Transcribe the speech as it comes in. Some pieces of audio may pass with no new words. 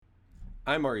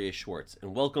I'm Aryeh Schwartz,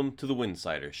 and welcome to the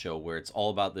Winsider Show, where it's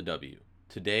all about the W.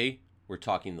 Today, we're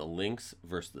talking the Lynx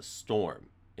versus the Storm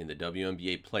in the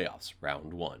WNBA playoffs,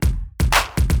 round one.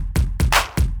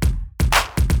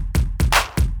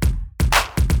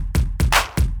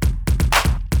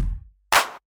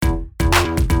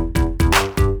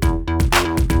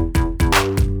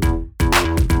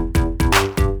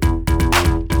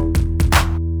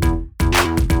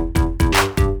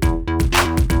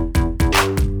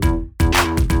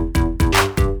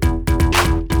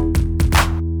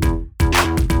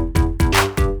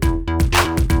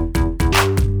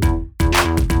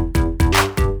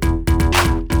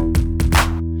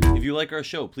 If you like our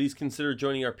show, please consider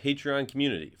joining our Patreon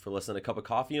community. For less than a cup of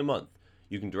coffee a month,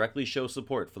 you can directly show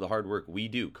support for the hard work we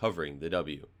do covering the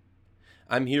W.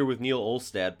 I'm here with Neil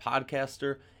Olstad,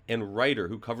 podcaster and writer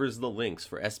who covers the Lynx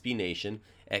for SB Nation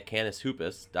at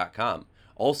canishoopus.com,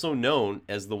 also known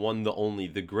as the one, the only,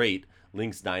 the great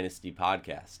Lynx Dynasty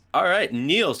podcast. All right,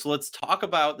 Neil, so let's talk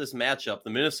about this matchup, the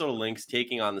Minnesota Lynx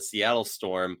taking on the Seattle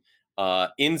Storm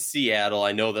in Seattle.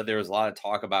 I know that there was a lot of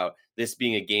talk about this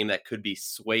being a game that could be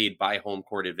swayed by home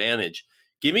court advantage.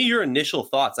 Give me your initial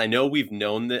thoughts. I know we've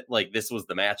known that this was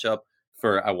the matchup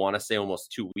for, I want to say,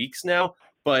 almost 2 weeks now.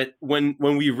 But when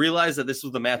we realized that this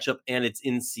was the matchup and it's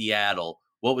in Seattle,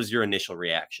 what was your initial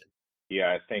reaction?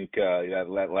 Yeah, I think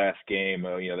that last game,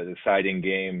 the deciding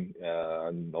game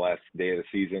on the last day of the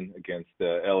season against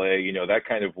LA, that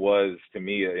kind of was, to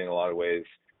me, in a lot of ways,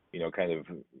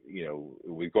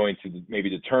 we're going to maybe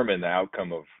determine the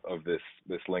outcome of this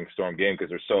Lynx Storm game because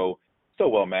they're so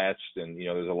well matched, and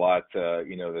there's a lot, I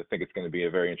think it's going to be a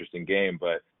very interesting game,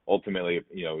 but ultimately,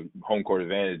 home court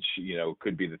advantage,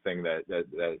 could be the thing that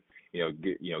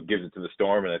gives it to the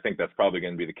Storm, and I think that's probably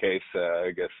going to be the case.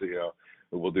 I guess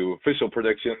we'll do official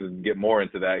predictions and get more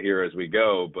into that here as we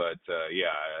go. But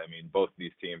yeah, I mean, both of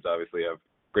these teams obviously have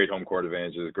great home court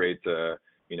advantages, great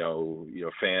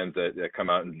fans that come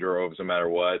out in droves no matter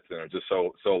what, and are just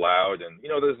so loud. And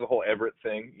there's the whole Everett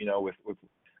thing, with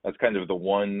that's kind of the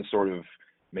one sort of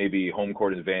maybe home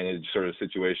court advantage sort of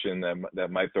situation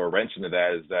that might throw a wrench into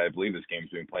that is that I believe this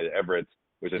game's being played at Everett,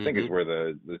 which I think is where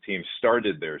the team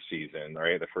started their season,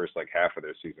 right? The first half of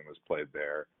their season was played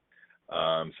there.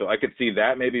 So I could see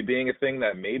that maybe being a thing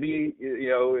that maybe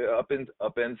upends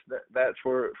that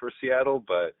for Seattle,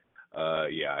 but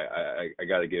yeah, I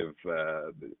got to give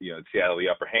Seattle the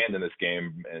upper hand in this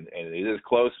game, and it is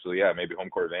close. So yeah, maybe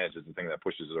home court advantage is the thing that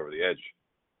pushes it over the edge.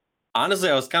 Honestly,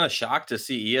 I was kind of shocked to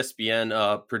see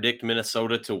ESPN predict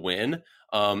Minnesota to win.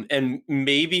 And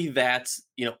maybe that's,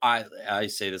 I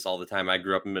say this all the time. I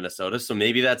grew up in Minnesota, so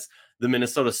maybe that's the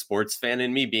Minnesota sports fan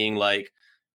in me being like,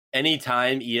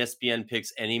 anytime ESPN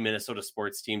picks any Minnesota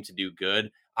sports team to do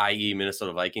good, i.e.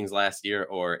 Minnesota Vikings last year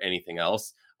or anything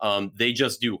else, they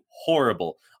just do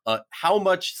horrible. How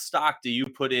much stock do you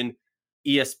put in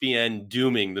ESPN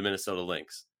dooming the Minnesota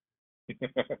Lynx?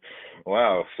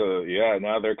 Wow. So yeah,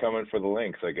 now they're coming for the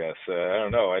Lynx, I guess. I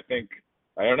don't know. I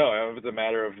don't know if it's a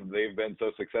matter of they've been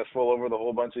so successful over the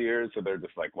whole bunch of years, so they're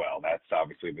just like, well, that's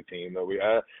obviously the team that we.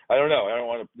 I don't know. I don't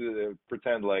want to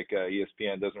pretend like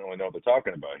ESPN doesn't really know what they're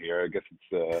talking about here. I guess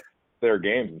it's their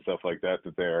games and stuff like that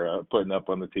they're putting up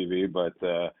on the TV, but.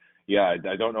 Yeah,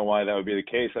 I don't know why that would be the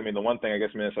case. I mean, the one thing I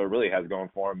guess Minnesota really has going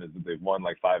for them is that they've won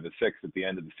 5 of 6 at the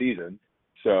end of the season.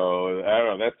 So I don't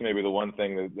know. That's maybe the one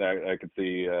thing that I could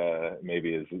see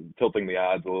maybe is tilting the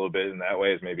odds a little bit in that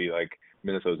way. Is maybe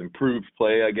Minnesota's improved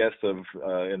play, I guess, of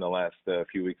in the last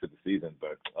few weeks of the season.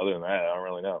 But other than that, I don't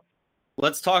really know.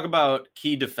 Let's talk about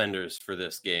key defenders for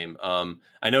this game.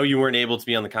 I know you weren't able to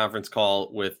be on the conference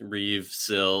call with Reeve,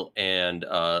 Sill, and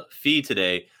Fee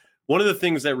today. One of the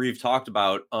things that Reeve talked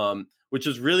about, which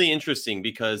is really interesting,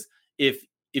 because if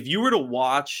you were to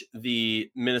watch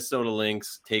the Minnesota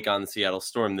Lynx take on the Seattle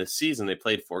Storm this season, they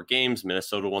played 4 games.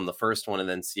 Minnesota won the first one, and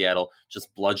then Seattle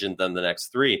just bludgeoned them the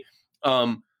next 3.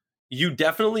 You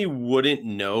definitely wouldn't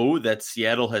know that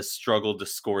Seattle has struggled to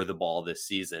score the ball this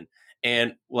season.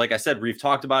 And like I said, Reeve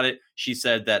talked about it. She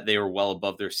said that they were well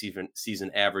above their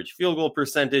season average field goal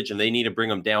percentage, and they need to bring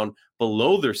them down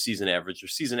below their season average. Their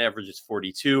season average is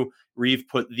 42. Reeve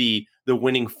put the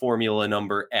winning formula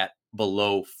number at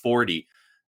below 40.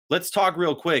 Let's talk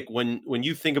real quick. When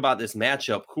you think about this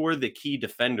matchup, who are the key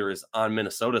defenders on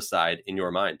Minnesota's side in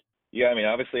your mind? Yeah, I mean,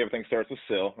 obviously everything starts with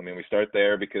Sill. I mean, we start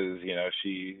there because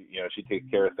she takes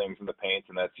care of things in the paint,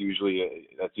 and that's usually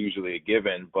a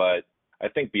given. But I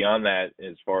think beyond that,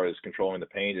 as far as controlling the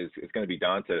paint, is going to be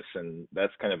Dantas, and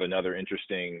that's kind of another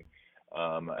interesting.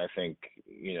 I think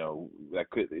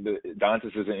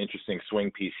Dantas is an interesting swing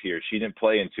piece here. She didn't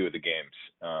play in 2 of the games.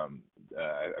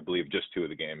 I believe just 2 of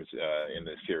the games in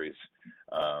this series.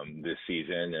 this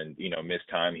season, and missed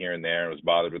time here and there, and was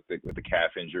bothered with the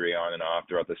calf injury on and off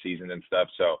throughout the season and stuff.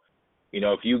 So,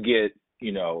 if you get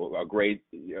a great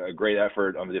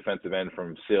effort on the defensive end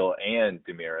from Sil and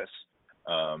Damiris,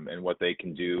 and what they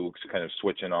can do, kind of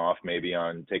switching off maybe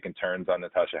on taking turns on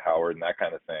Natasha Howard and that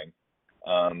kind of thing.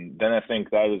 Then I think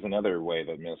that is another way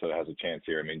that Minnesota has a chance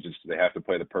here. I mean, just they have to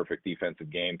play the perfect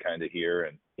defensive game kind of here.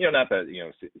 And, not that,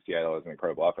 Seattle has an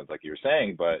incredible offense like you were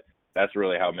saying, but that's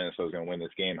really how Minnesota's going to win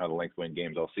this game, how the Lynx win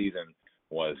games all season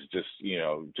was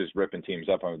just ripping teams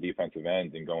up on the defensive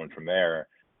end and going from there.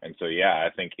 And so, yeah, I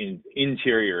think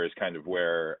interior is kind of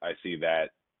where I see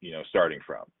that, starting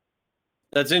from.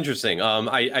 That's interesting.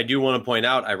 I do want to point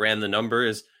out, I ran the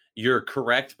numbers. You're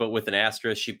correct, but with an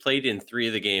asterisk. She played in 3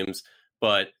 of the games,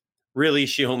 but really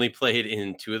she only played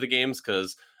in 2 of the games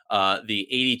because the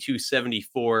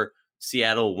 82-74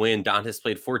 Seattle win, Dantas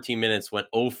played 14 minutes, went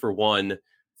 0 for 1,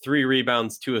 3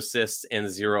 rebounds, 2 assists, and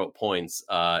 0 points.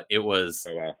 It was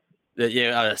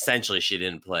essentially she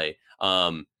didn't play.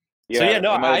 It might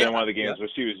have been one of the games where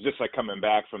she was just like coming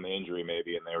back from the injury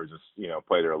maybe, and they were just,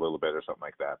 played her a little bit or something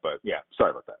like that. But yeah,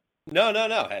 sorry about that. No.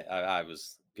 I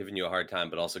was giving you a hard time,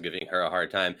 but also giving her a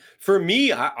hard time. For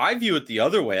me, I view it the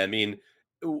other way. I mean,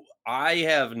 I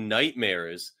have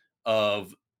nightmares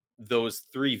of those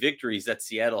 3 victories that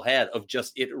Seattle had, of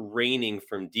just it raining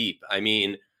from deep. I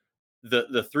mean,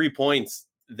 the 3 points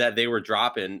that they were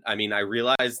dropping. I mean, I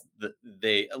realized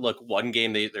that one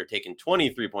game they're taking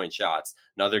 23-point shots,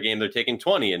 another game they're taking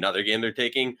 20, another game they're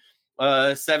taking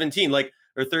 17,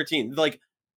 or 13.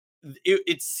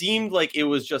 It seemed like it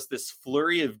was just this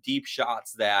flurry of deep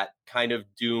shots that kind of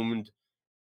doomed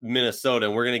Minnesota.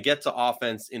 And we're going to get to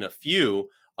offense in a few,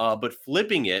 but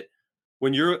flipping it,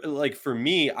 when you're for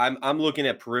me, I'm looking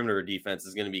at perimeter defense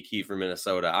is going to be key for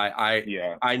Minnesota.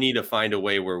 I need to find a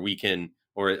way where we can,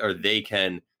 or they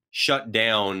can shut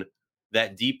down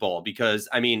that deep ball, because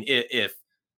I mean, if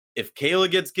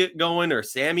Kayla gets going, or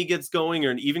Sammy gets going,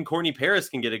 or even Courtney Paris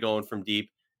can get it going from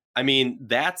deep, I mean,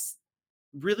 that's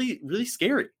really, really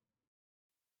scary.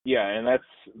 Yeah, and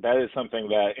that is something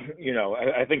that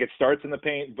I think it starts in the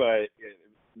paint, but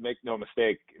make no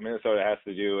mistake, Minnesota has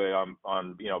to do it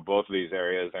on both of these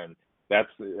areas, and that's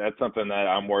something that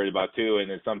I'm worried about too,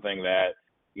 and it's something that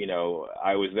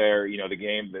I was there. The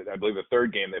game that I believe the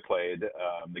 3rd game they played,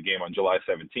 the game on July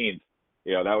 17th.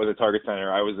 That was at Target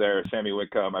Center. I was there. Sammy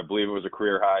Whitcomb, I believe it was a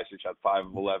career high. She shot 5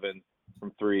 of 11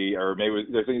 from 3, or maybe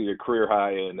I think it was a career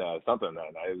high in something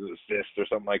that night, assist or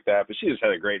something like that. But she just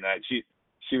had a great night.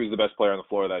 She was the best player on the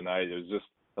floor that night. It was just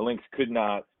the Lynx could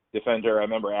not defend her. I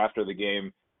remember after the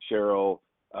game, Cheryl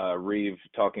Reeve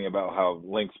talking about how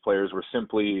Lynx players were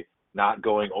simply not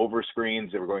going over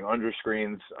screens. They were going under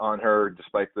screens on her,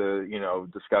 despite the,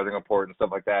 the scouting report and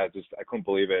stuff like that. I couldn't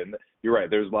believe it. And you're right.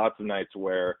 There's lots of nights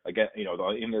where, again,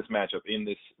 in this matchup, in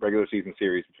this regular season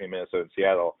series between Minnesota and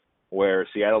Seattle, where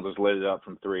Seattle just lit it up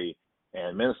from 3.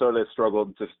 And Minnesota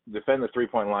struggled to defend the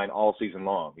 3-point line all season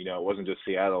long. It wasn't just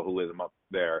Seattle who lit them up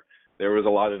there. There was a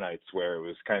lot of nights where it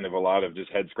was kind of a lot of just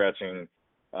head-scratching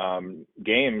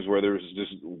games where there was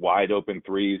just wide open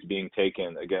threes being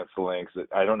taken against the Lynx.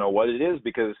 I don't know what it is,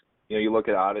 because you look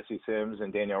at Odyssey Sims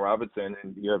and Danielle Robinson,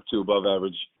 and you have 2 above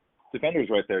average defenders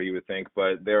right there, you would think,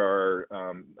 but there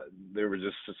were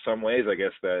just some ways, I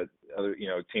guess, that other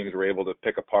teams were able to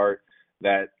pick apart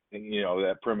that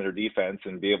that perimeter defense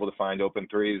and be able to find open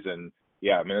threes. And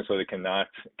yeah, Minnesota cannot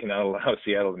allow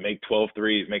Seattle to make 12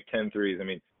 threes, make 10 threes. I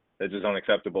mean, that's just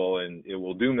unacceptable, and it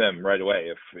will doom them right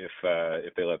away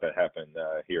if they let that happen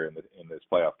here in this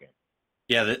playoff game.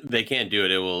 Yeah, they can't do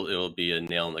it. It will be a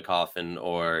nail in the coffin,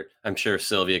 or I'm sure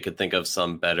Sylvia could think of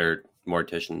some better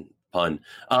mortician pun.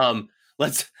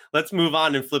 Let's move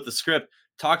on and flip the script.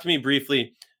 Talk to me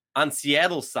briefly on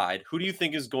Seattle's side. Who do you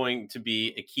think is going to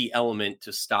be a key element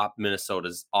to stop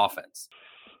Minnesota's offense?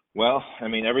 Well, I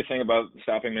mean, everything about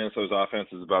stopping Minnesota's offense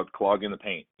is about clogging the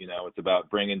paint. It's about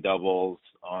bringing doubles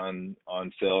on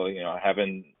Sil.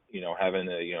 Having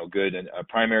a good and a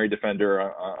primary defender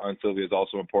on Sylvia is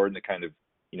also important to kind of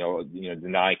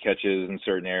deny catches in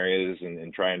certain areas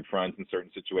and try and front in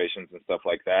certain situations and stuff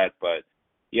like that. But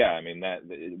yeah, I mean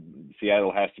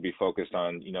Seattle has to be focused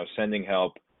on sending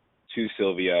help to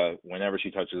Sylvia whenever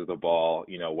she touches the ball.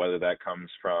 Whether that comes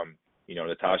from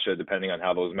Natasha, depending on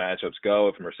how those matchups go.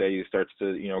 If Mercedes starts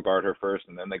to, guard her first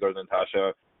and then they go to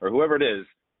Natasha, or whoever it is,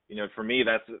 for me,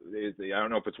 I don't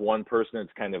know if it's one person.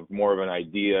 It's kind of more of an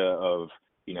idea of,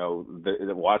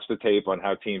 watch the tape on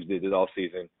how teams did it all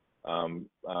season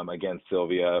against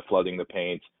Sylvia, flooding the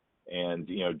paint and,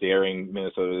 daring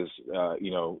Minnesota's,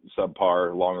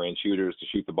 subpar long-range shooters to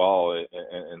shoot the ball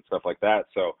and stuff like that.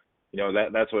 So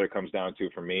that's what it comes down to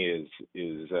for me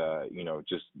is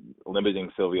just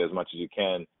limiting Sylvia as much as you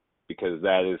can, because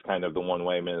that is kind of the one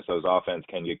way Minnesota's offense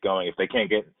can get going. If they can't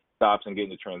get stops and get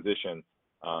into transition,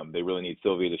 they really need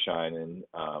Sylvia to shine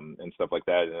and stuff like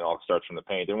that. And it all starts from the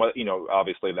paint. And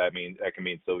obviously that can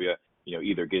mean Sylvia,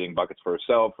 either getting buckets for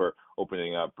herself or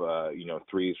opening up,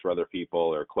 threes for other people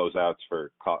or closeouts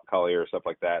for Collier or stuff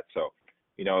like that. So,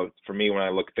 for me, when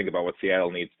I think about what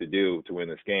Seattle needs to do to win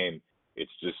this game,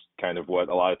 it's just kind of what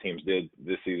a lot of teams did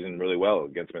this season really well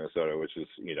against Minnesota, which is,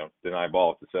 deny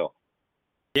ball to Syl.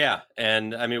 Yeah,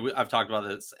 and I mean, I've talked about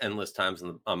this endless times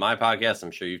on my podcast.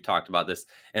 I'm sure you've talked about this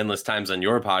endless times on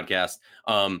your podcast.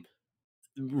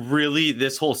 Really,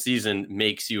 this whole season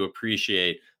makes you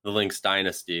appreciate the Lynx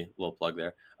dynasty. Little plug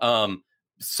there.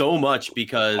 So much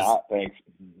because thanks.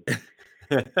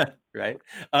 Right.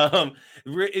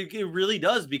 It really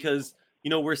does, because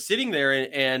we're sitting there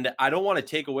and I don't want to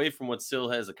take away from what Syl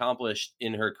has accomplished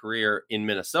in her career in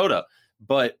Minnesota,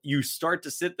 but you start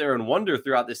to sit there and wonder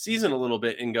throughout the season a little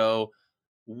bit and go,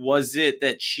 was it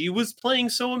that she was playing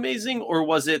so amazing, or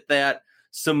was it that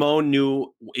Simone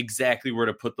knew exactly where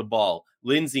to put the ball?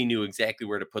 Lindsay knew exactly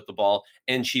where to put the ball,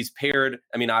 and she's paired.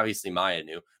 I mean, obviously Maya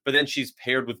knew, but then she's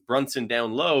paired with Brunson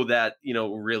down low that,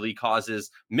 really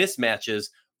causes mismatches.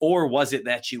 Or was it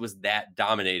that she was that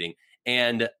dominating?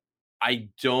 And I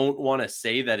don't want to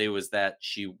say that it was that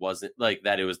she wasn't, like,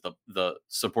 that it was the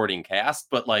supporting cast,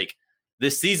 but like,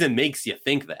 this season makes you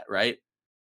think that, right?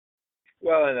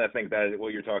 Well, and I think that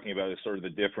what you're talking about is sort of the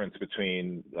difference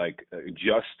between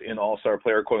just an all-star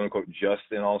player, quote unquote, just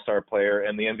an all-star player,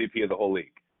 and the MVP of the whole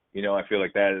league. I feel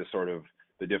like that is sort of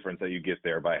the difference that you get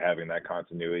there by having that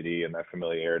continuity and that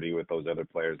familiarity with those other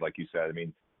players. Like you said, I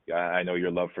mean, I know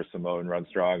your love for Simone runs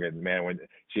strong, and man, when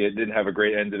she didn't have a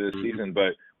great end to this season,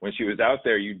 but when she was out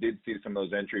there, you did see some of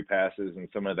those entry passes and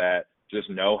some of that just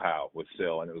know-how with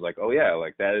Syl, and it was like, oh yeah,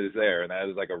 like that is there, and that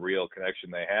is like a real connection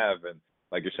they have. And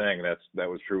like you're saying, that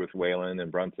was true with Whalen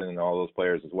and Brunson and all those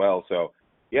players as well. So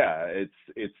yeah,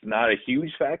 it's not a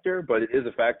huge factor, but it is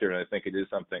a factor, and I think it is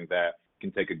something that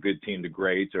can take a good team to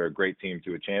great or a great team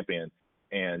to a champion.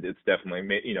 And it's definitely,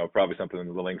 probably something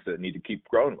in the Lynx that need to keep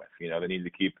growing with. They need to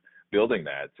keep building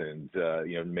that. And,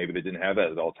 maybe they didn't have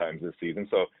that at all times this season.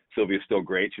 So Sylvia's still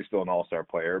great. She's still an all-star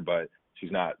player, but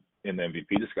she's not in the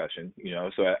MVP discussion,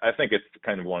 So I think it's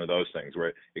kind of one of those things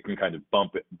where it can kind of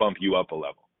bump you up a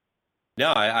level.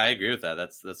 No, I agree with that.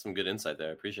 That's some good insight there.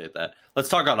 I appreciate that. Let's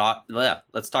talk about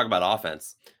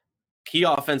offense. Key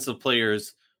offensive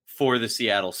players for the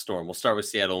Seattle Storm. We'll start with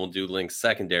Seattle. We'll do Lynx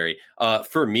secondary.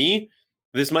 For me,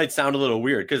 this might sound a little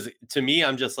weird, because to me,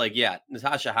 I'm just like, yeah,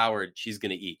 Natasha Howard, she's going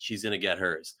to eat. She's going to get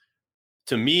hers.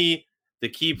 To me, the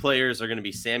key players are going to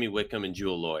be Sammy Whitcomb and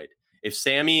Jewell Loyd. If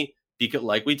Sammy, because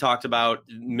like we talked about,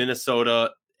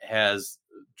 Minnesota has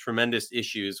tremendous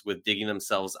issues with digging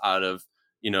themselves out of,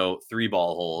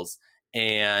 3-ball holes.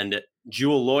 And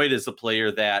Jewell Loyd is a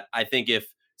player that I think if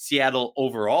Seattle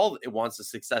overall wants a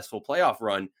successful playoff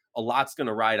run, a lot's going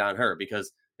to ride on her,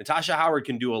 because Natasha Howard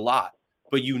can do a lot,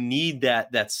 but you need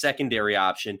that secondary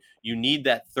option. You need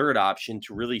that third option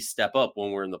to really step up when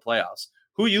we're in the playoffs.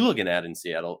 Who are you looking at in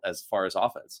Seattle as far as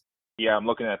offense? Yeah, I'm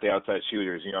looking at the outside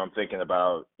shooters. I'm thinking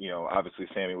about, obviously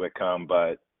Sammy Whitcomb,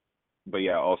 but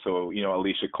yeah, also,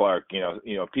 Alicia Clark,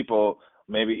 people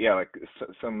maybe, yeah, like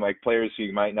some like players who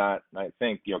you might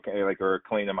think, or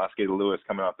Kalina Mosqueda-Lewis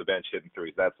coming off the bench hitting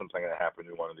threes. That's something that happened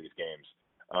in one of these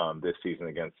games this season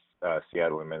against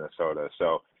Seattle and Minnesota.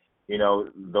 So,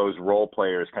 those role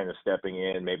players kind of stepping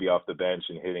in, maybe off the bench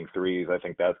and hitting threes, I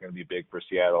think that's going to be big for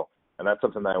Seattle. And that's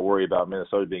something that I worry about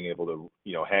Minnesota being able to,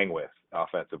 hang with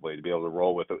offensively, to be able to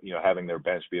roll with, having their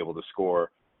bench be able to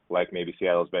score like maybe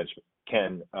Seattle's bench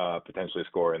can potentially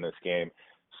score in this game.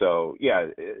 So, yeah,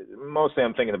 mostly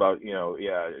I'm thinking about,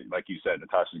 like you said,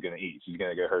 Natasha's going to eat. She's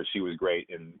going to get hers. She was great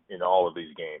in all of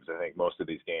these games, I think most of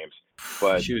these games.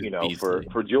 But,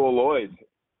 for Jewell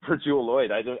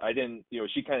Loyd, I didn't,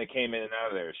 she kind of came in and out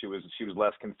of there. She was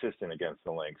less consistent against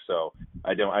the Lynx. So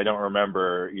I don't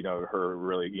remember, her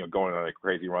really, going on a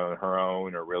crazy run on her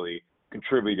own or really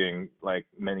contributing like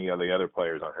many of the other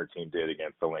players on her team did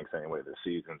against the Lynx anyway this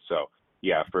season. So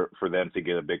yeah, for them to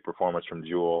get a big performance from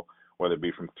Jewell, whether it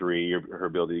be from three or her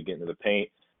ability to get into the paint,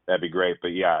 that'd be great. But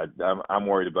yeah, I'm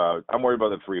worried about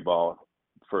the 3-ball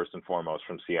first and foremost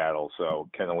from Seattle. So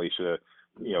can Alicia,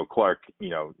 Clark,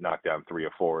 knock down 3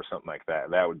 or 4 or something like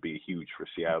that? That would be huge for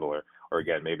Seattle. Or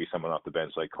again, maybe someone off the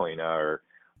bench like Kalina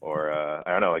or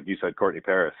I don't know, like you said, Courtney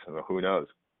Paris. Who knows?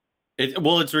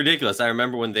 It's ridiculous. I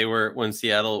remember when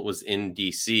Seattle was in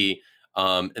DC,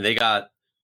 and they got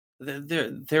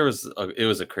There was it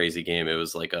was a crazy game. It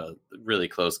was like a really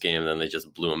close game, and then they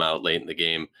just blew them out late in the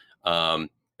game. And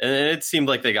it seemed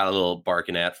like they got a little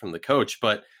barking at from the coach.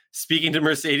 But speaking to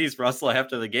Mercedes Russell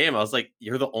after the game, I was like,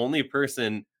 "You're the only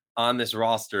person on this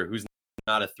roster who's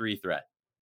not a 3 threat.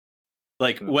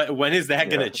 Like, when is that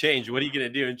going to change? What are you going to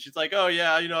do?" And she's like, "Oh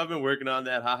yeah, I've been working on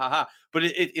that. Ha ha ha." But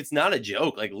it's not a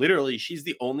joke. Like literally, she's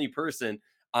the only person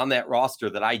on that roster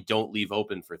that I don't leave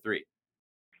open for 3.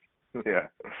 Yeah.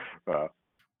 Wow.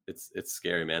 It's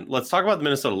scary, man. Let's talk about the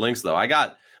Minnesota Lynx, though. I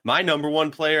got my number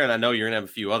one player, and I know you're gonna have a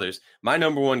few others. My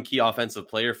number one key offensive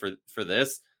player for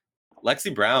this,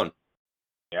 Lexi Brown.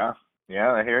 Yeah,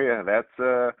 I hear you.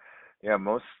 That's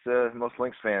most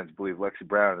Lynx fans believe Lexi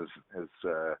Brown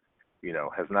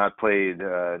has not played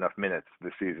enough minutes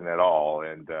this season at all,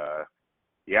 and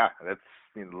that's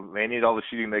they need all the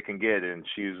shooting they can get, and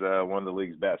she's one of the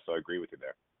league's best. So I agree with you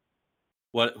there.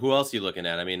 Who else are you looking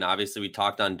at? I mean, obviously we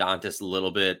talked on Dantas a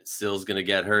little bit. Sill's gonna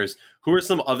get hers. Who are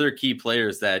some other key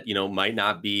players that might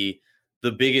not be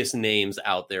the biggest names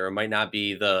out there, or might not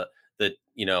be the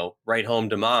right home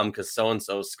to mom because so and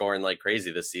so scoring like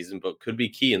crazy this season, but could be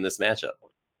key in this matchup?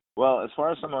 Well, as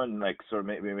far as someone like sort of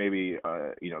maybe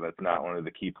that's not one of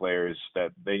the key players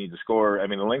that they need to score. I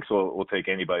mean, the Lynx will take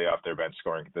anybody off their bench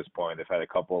scoring at this point. They've had a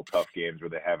couple of tough games where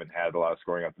they haven't had a lot of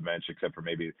scoring off the bench, except for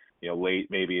maybe late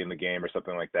maybe in the game or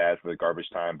something like that for the garbage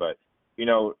time. But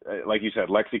like you said,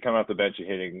 Lexi coming off the bench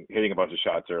and hitting a bunch of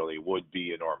shots early would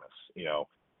be enormous.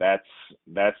 That's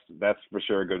for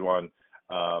sure a good one.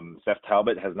 Steph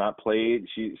Talbot has not played.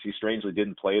 She strangely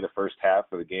didn't play the first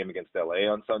half of the game against LA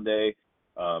on Sunday.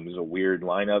 It was a weird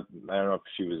lineup. I don't know if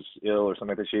she was ill or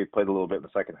something like that. She played a little bit in the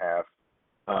second half.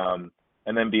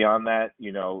 And then beyond that,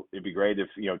 it'd be great if,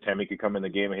 Temi could come in the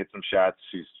game and hit some shots.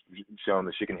 She's shown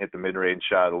that she can hit the mid-range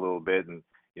shot a little bit and,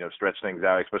 stretch things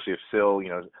out, especially if Sill,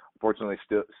 unfortunately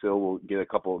Sill will get a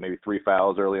couple, maybe 3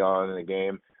 fouls early on in the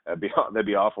game. That'd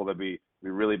be awful. That'd be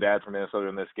really bad for Minnesota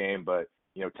in this game. But,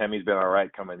 Temi's been all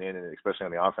right coming in, and especially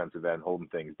on the offensive end, holding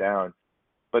things down.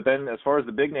 But then as far as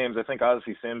the big names, I think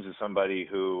Odyssey Sims is somebody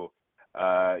who,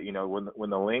 when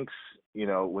the Lynx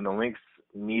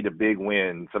need a big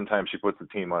win, sometimes she puts the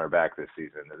team on her back this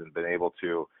season and has been able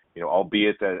to,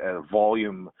 albeit at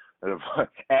volume,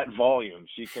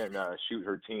 she can shoot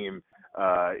her team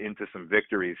into some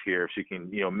victories here. If she can,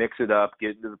 mix it up,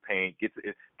 get into the paint, get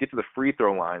to the free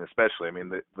throw line, especially. I mean,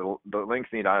 the Lynx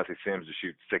need Odyssey Sims to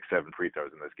shoot 6-7 free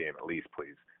throws in this game at least,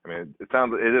 please. I mean,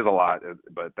 it is a lot,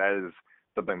 but that is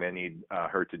something they need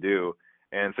her to do.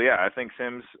 And so, I think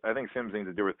Sims needs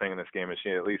to do her thing in this game, and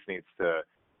she at least needs to,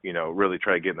 really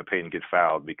try to get in the paint and get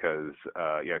fouled because,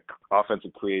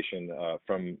 offensive creation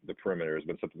from the perimeter has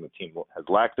been something the team has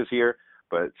lacked this year.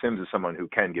 But Sims is someone who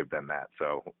can give them that.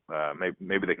 So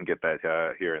maybe they can get that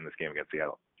here in this game against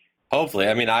Seattle. Hopefully.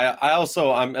 I mean,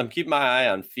 I'm keeping my eye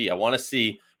on Fee. I want to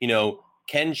see,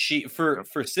 can she for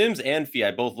Sims and Fee,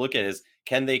 I both look at it as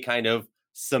can they kind of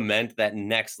cement that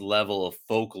next level of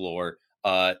folklore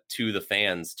to the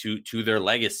fans, to their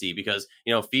legacy, because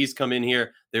Fee's come in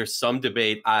here. There's some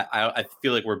debate. I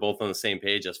feel like we're both on the same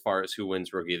page as far as who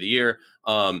wins Rookie of the Year.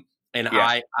 I'm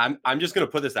just gonna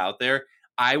put this out there.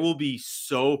 I will be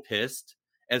so pissed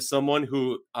as someone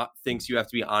who thinks you have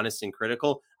to be honest and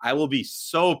critical. I will be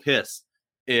so pissed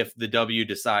if the W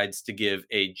decides to give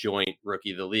a joint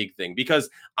Rookie of the League thing, because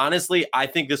honestly, I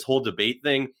think this whole debate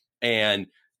thing and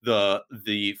the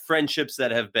friendships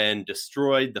that have been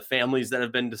destroyed, the families that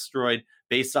have been destroyed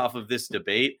based off of this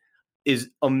debate is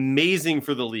amazing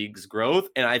for the league's growth.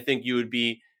 And I think you would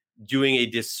be doing a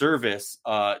disservice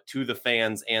to the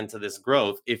fans and to this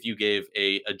growth if you gave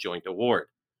a joint award.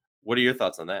 What are your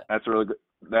thoughts on that? That's a really good.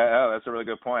 That's a really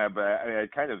good point. But I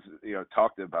kind of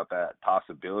talked about that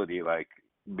possibility like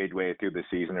midway through the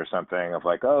season or something of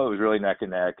like, oh, it was really neck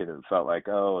and neck, and it felt like,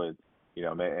 oh, and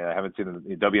I haven't seen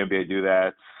the WNBA do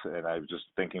that. And I was just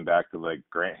thinking back to like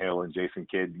Grant Hill and Jason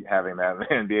Kidd having that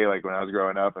in the NBA, like when I was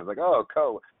growing up. I was like, oh,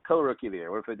 co-rookie of the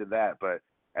year. What if they did that? But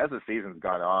as the season's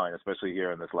gone on, especially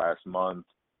here in this last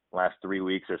 3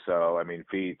 weeks or so, I mean,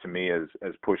 Fee to me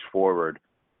has pushed forward.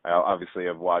 I obviously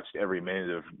have watched every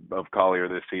minute of Collier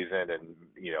this season, and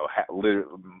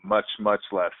much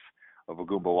less of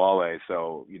Ogunbowale.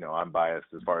 So I'm biased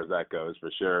as far as that goes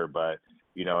for sure. But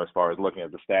as far as looking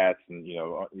at the stats and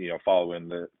following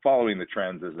the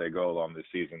trends as they go along this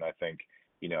season, I think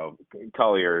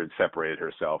Collier separated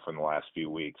herself in the last few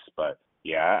weeks. But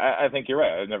yeah, I think you're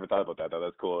right. I never thought about that though.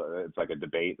 That's cool. It's like a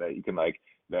debate that you can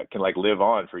live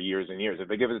on for years and years. If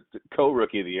they give it to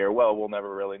co-rookie of the year, well, we'll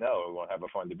never really know. We won't have a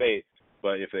fun debate.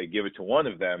 But if they give it to one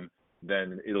of them,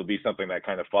 then it'll be something that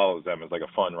kind of follows them as like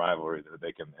a fun rivalry that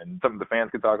they can, and something the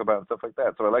fans can talk about and stuff like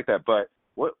that. So I like that. But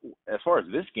what, as far as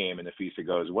this game in Nafisa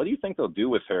goes, what do you think they'll do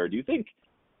with her? Do you think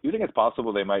it's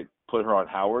possible they might put her on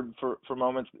Howard for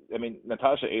moments? I mean,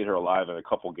 Natasha ate her alive in a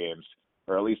couple games,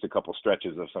 or at least a couple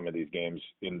stretches of some of these games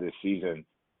in this season.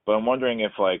 But I'm wondering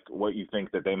if, like, what you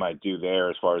think that they might do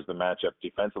there as far as the matchup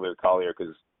defensively with Collier,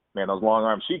 because, man, those long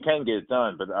arms, she can get it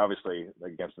done, but obviously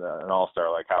against an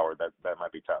all-star like Howard, that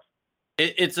might be tough.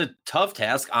 It's a tough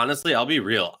task. Honestly, I'll be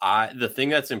real. The thing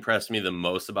that's impressed me the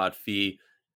most about Fee,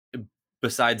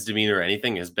 besides demeanor or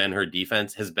anything, has been her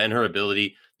defense, has been her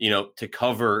ability, to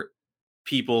cover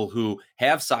people who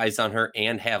have size on her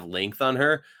and have length on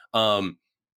her.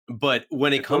 But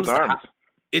when it comes to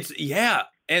it's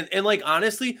and like,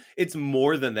 honestly, it's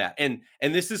more than that. And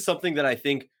this is something that I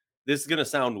think, this is gonna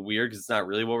sound weird because it's not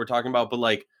really what we're talking about, but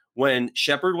like when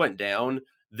Shepherd went down,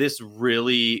 this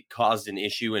really caused an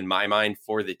issue in my mind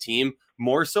for the team,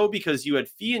 more so because you had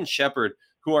Fee and Shepherd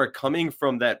who are coming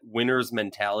from that winner's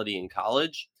mentality in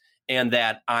college, and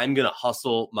that I'm going to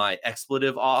hustle my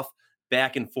expletive off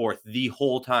back and forth the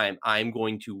whole time. I'm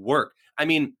going to work. I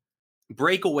mean,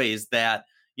 breakaways that,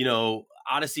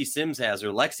 Odyssey Sims has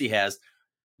or Lexi has,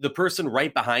 the person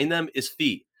right behind them is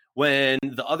Fee. When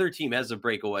the other team has a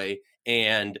breakaway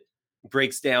and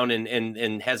breaks down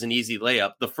and has an easy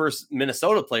layup, the first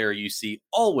Minnesota player you see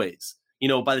always,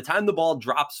 by the time the ball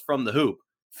drops from the hoop,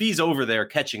 Fee's over there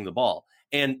catching the ball.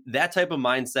 And that type of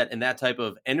mindset and that type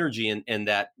of energy and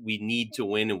that we need to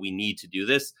win and we need to do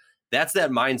this, that's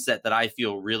that mindset that I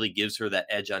feel really gives her that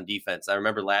edge on defense. I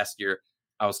remember last year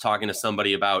I was talking to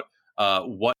somebody about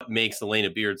what makes Elena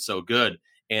Beard so good.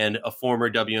 And a former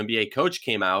WNBA coach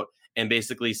came out and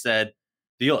basically said,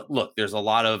 look, there's a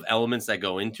lot of elements that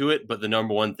go into it, but the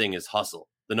number one thing is hustle.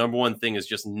 The number one thing is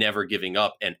just never giving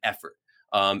up and effort.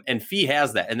 And Fee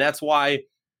has that. And that's why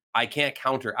I can't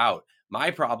count her out. My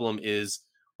problem is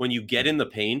when you get in the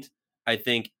paint, I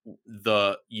think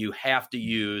you have to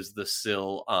use the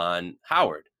sill on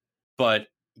Howard, but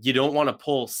you don't want to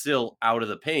pull Sill out of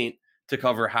the paint to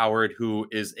cover Howard, who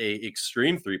is a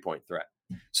extreme 3-point threat.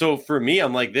 So for me,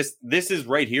 I'm like, this is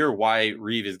right here why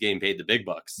Reeve is getting paid the big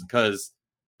bucks, because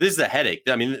this is a headache.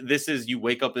 I mean, this is, you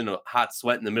wake up in a hot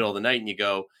sweat in the middle of the night and you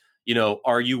go,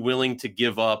 are you willing to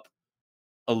give up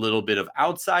a little bit of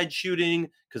outside shooting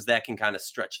because that can kind of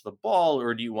stretch the ball,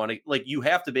 or do you want to, like, you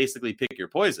have to basically pick your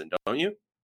poison, don't you?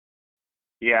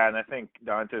 Yeah, and I think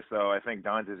Dantas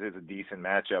is a decent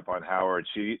matchup on Howard.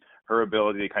 Her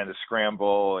ability to kind of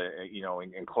scramble,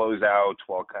 and close out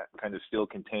while kind of still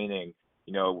containing,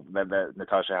 that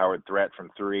Natasha Howard threat from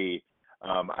three.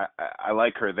 I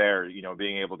like her there,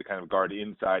 being able to kind of guard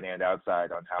inside and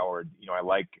outside on Howard. I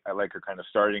like her kind of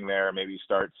starting there, maybe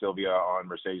start Sylvia on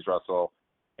Mercedes Russell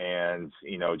and,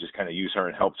 just kind of use her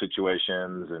in help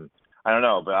situations. And I don't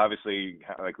know, but obviously,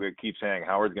 like we keep saying,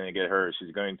 Howard's going to get her.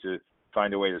 She's going to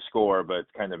find a way to score, but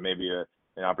kind of maybe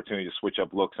an opportunity to switch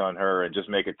up looks on her and just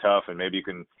make it tough. And maybe you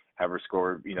can have her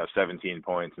score, 17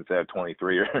 points instead of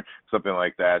 23 or something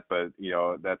like that. But,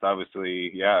 that's obviously,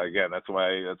 again, that's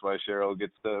why Cheryl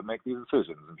gets to make these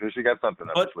decisions. I'm sure she got something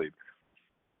up her sleeve.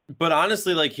 But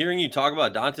honestly, like, hearing you talk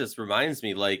about Dantas reminds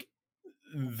me, like,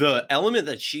 the element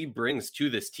that she brings to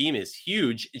this team is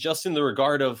huge, just in the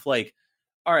regard of, like,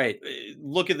 all right,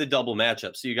 look at the double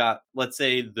matchup. So you got, let's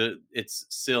say it's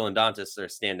Sill and Dantas that are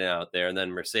standing out there, and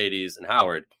then Mercedes and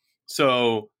Howard.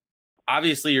 So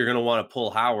obviously you're going to want to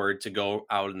pull Howard to go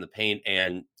out in the paint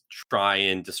and try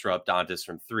and disrupt Dantas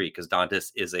from three, because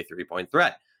Dantas is a 3-point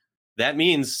threat. That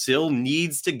means Sill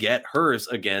needs to get hers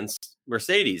against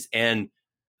Mercedes. And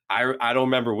I don't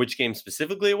remember which game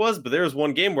specifically it was, but there was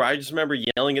one game where I just remember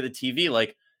yelling at the TV,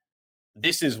 like,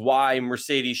 this is why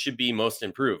Mercedes should be most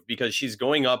improved, because she's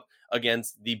going up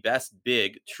against the best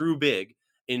true big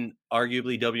in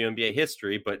arguably WNBA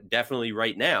history, but definitely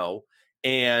right now.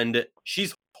 And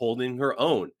she's holding her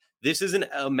own. This isn't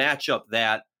a matchup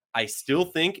that I still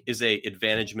think is a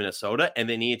advantage Minnesota, and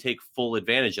they need to take full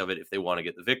advantage of it if they want to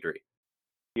get the victory.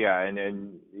 Yeah,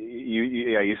 and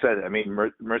you said it. I mean,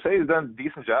 Mercedes done a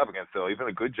decent job against Sill, even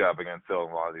a good job against Sill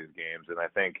in a lot of these games. And I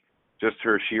think just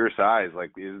her sheer size,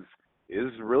 like, is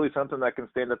really something that can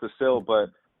stand up to Sill.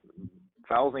 But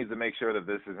Fowles needs to make sure that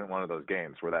this isn't one of those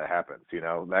games where that happens.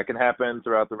 That can happen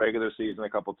throughout the regular season a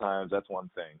couple times. That's one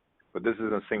thing. But this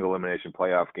is a single elimination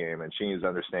playoff game, and she needs to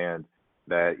understand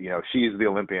that, she's the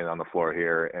Olympian on the floor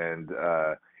here, and,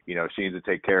 she needs to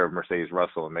take care of Mercedes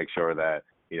Russell and make sure that,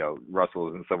 Russell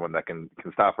isn't someone that can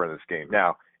stop her in this game.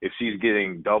 Now, if she's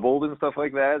getting doubled and stuff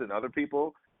like that, and other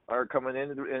people are coming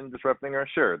in and disrupting her,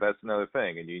 sure, that's another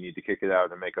thing, and you need to kick it out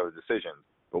and make other decisions.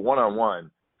 But one-on-one,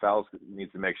 Fowles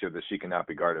needs to make sure that she cannot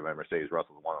be guarded by Mercedes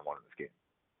Russell one-on-one in this game.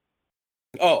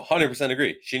 Oh, 100%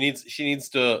 agree. She needs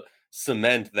to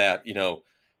cement that,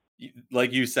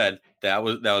 like you said, that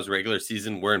was regular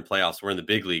season. We're in playoffs. We're in the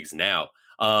big leagues now.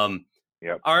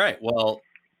 Yep. All right. Well,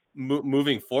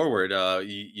 moving forward,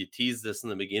 you teased this in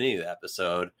the beginning of the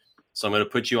episode, so I'm going to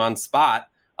put you on spot.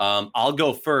 I'll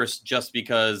go first just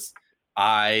because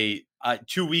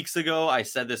 2 weeks ago I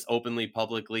said this openly,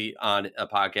 publicly on a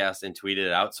podcast and tweeted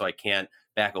it out, so I can't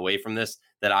back away from this,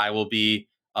 that I will be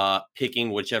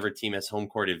picking whichever team has home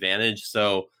court advantage.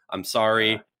 So I'm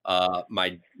sorry.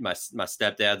 My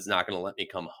stepdad's not going to let me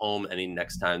come home any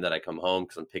next time that I come home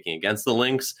because I'm picking against the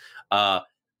Lynx. But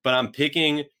I'm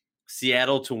picking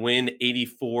Seattle to win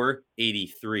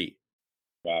 84-83.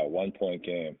 Wow, 1 point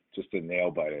game, just a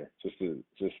nail biter, just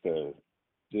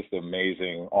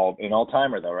amazing all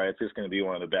timer though, right? It's just going to be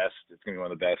one of the best. It's going to be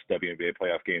one of the best WNBA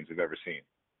playoff games we've ever seen.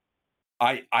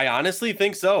 I honestly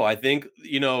think so. I think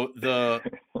the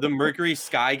Mercury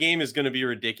Sky game is going to be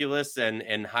ridiculous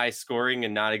and high scoring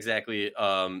and not exactly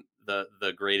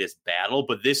the greatest battle,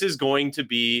 but this is going to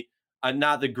be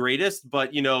not the greatest,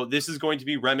 but this is going to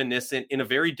be reminiscent in a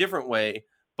very different way,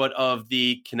 but of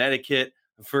the Connecticut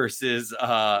versus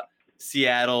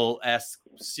Seattle-esque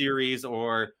series,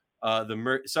 or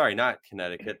not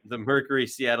Connecticut, the Mercury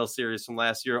Seattle series from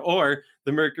last year, or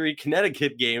the Mercury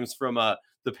Connecticut games from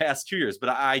the past 2 years. But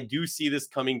I do see this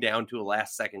coming down to a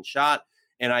last second shot,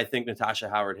 and I think Natasha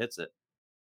Howard hits it.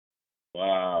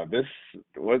 Wow,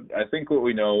 I think what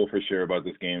we know for sure about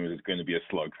this game is it's going to be a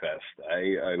slugfest.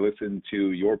 I listened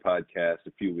to your podcast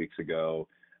a few weeks ago.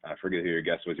 I forget who your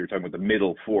guest was. You were talking about the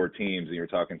middle four teams, and you were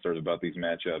talking sort of about these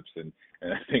matchups, and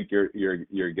I think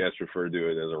your guest referred to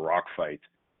it as a rock fight,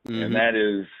 and that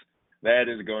is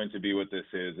going to be what this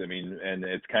is. I mean, and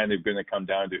it's kind of going to come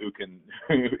down to who can.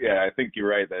 Yeah, I think you're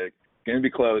right that it's going to be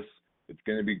close. It's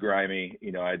going to be grimy.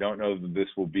 I don't know that this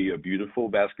will be a beautiful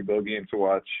basketball game to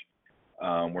watch.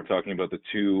 We're talking about the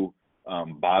two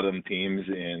bottom teams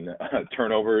in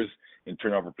turnovers, in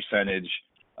turnover percentage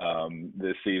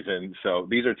this season. So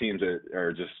these are teams that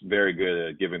are just very good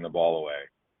at giving the ball away.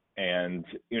 And,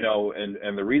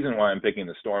 and the reason why I'm picking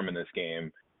the Storm in this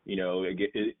game,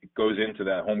 it goes into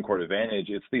that home court advantage.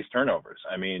 It's these turnovers.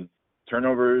 I mean,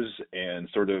 turnovers and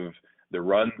sort of the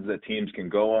runs that teams can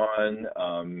go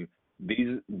on.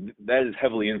 That is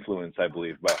heavily influenced, I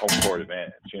believe, by home court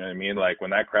advantage. You know what I mean? Like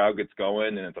when that crowd gets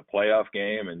going and it's a playoff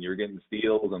game and you're getting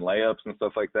steals and layups and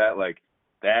stuff like that, like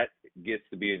that gets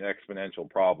to be an exponential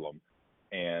problem.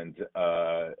 And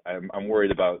I'm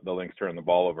worried about the Lynx turning the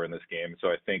ball over in this game. So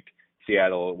I think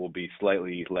Seattle will be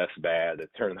slightly less bad at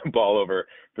turning the ball over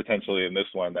potentially in this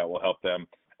one. That will help them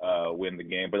win the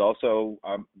game. But also,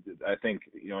 I think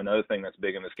another thing that's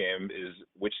big in this game is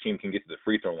which team can get to the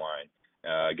free throw line.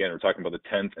 Again, we're talking about the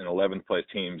 10th and 11th place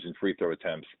teams in free throw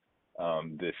attempts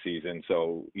this season.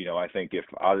 So, I think if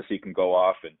Odyssey can go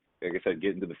off and, like I said,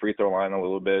 get into the free throw line a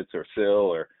little bit, or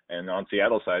Sill, and on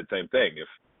Seattle side, same thing.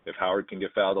 If Howard can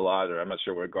get fouled a lot, or I'm not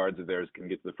sure what guards of theirs can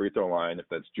get to the free throw line, if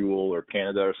that's Jewel or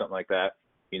Canada or something like that,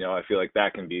 I feel like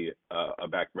that can be a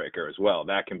backbreaker as well.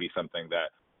 That can be something that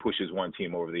pushes one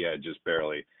team over the edge just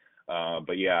barely.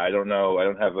 But yeah, I don't know. I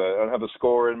don't have a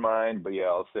score in mind, but yeah,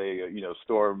 I'll say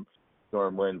Storm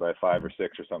win by 5 or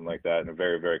 6 or something like that in a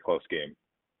very, very close game.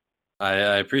 I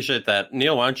appreciate that.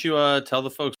 Neil, why don't you tell the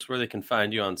folks where they can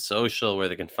find you on social, where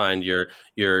they can find your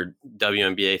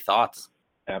WNBA thoughts?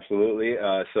 Absolutely.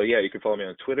 So yeah, you can follow me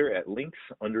on Twitter at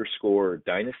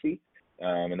Lynx_Dynasty.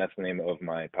 And that's the name of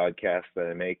my podcast that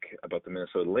I make about the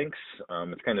Minnesota Lynx.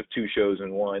 It's kind of 2 shows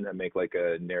in one. I make like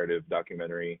a narrative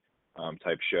documentary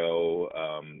type show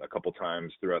a couple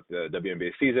times throughout the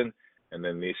WNBA season. And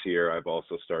then this year, I've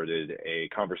also started a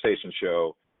conversation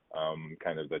show,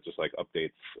 kind of that just like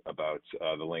updates about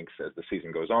the Lynx as the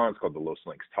season goes on. It's called the Los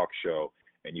Lynx Talk Show,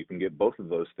 and you can get both of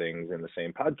those things in the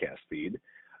same podcast feed.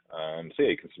 So yeah,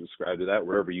 you can subscribe to that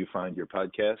wherever you find your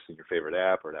podcasts, in your favorite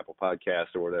app or an Apple Podcast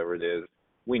or whatever it is.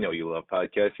 We know you love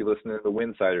podcasts. You listen to the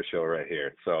Winsider Show right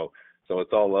here. So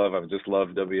it's all love. I just love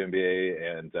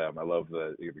WNBA, and I love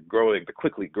the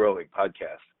quickly growing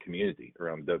podcast community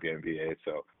around WNBA.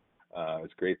 So.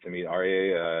 It's great to meet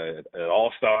Aryeh at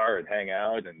All-Star and hang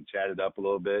out and chat it up a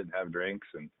little bit and have drinks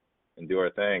and do our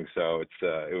thing. So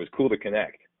it was cool to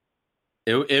connect.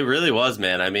 It really was,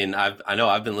 man. I mean, I know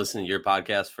I've been listening to your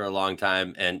podcast for a long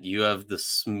time, and you have the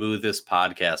smoothest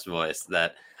podcast voice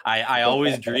that I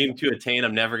always dream to attain.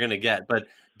 I'm never gonna get, but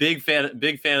big fan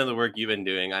of the work you've been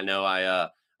doing. I know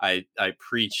I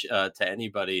preach to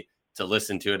anybody to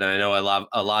listen to it, and I know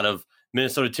a lot of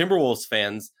Minnesota Timberwolves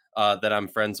fans that I'm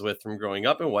friends with from growing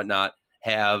up and whatnot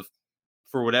have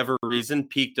for whatever reason,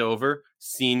 peeked over,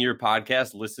 seen your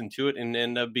podcast, listened to it,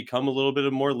 and become a little bit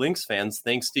of more Lynx fans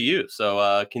thanks to you.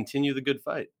 So continue the good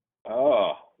fight.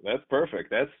 Oh, that's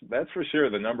perfect. That's for sure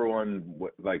the number one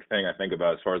like thing I think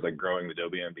about as far as like growing the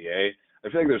WNBA. I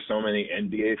feel like there's so many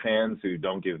NBA fans who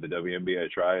don't give the WNBA a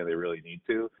try, and they really need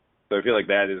to. So I feel like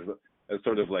that is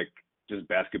sort of like just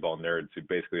basketball nerds who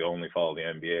basically only follow the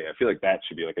NBA. I feel like that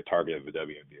should be like a target of the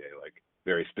WNBA, like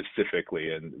very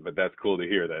specifically. But that's cool to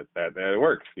hear that it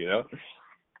works, you know?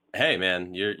 Hey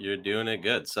man, you're doing it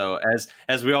good. So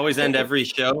as we always end every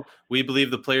show, we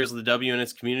believe the players of the W and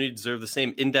its community deserve the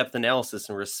same in-depth analysis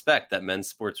and respect that men's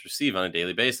sports receive on a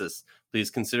daily basis. Please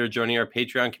consider joining our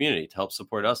Patreon community to help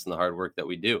support us in the hard work that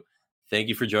we do. Thank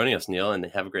you for joining us, Neil, and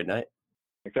have a great night.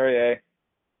 Thanks, REA.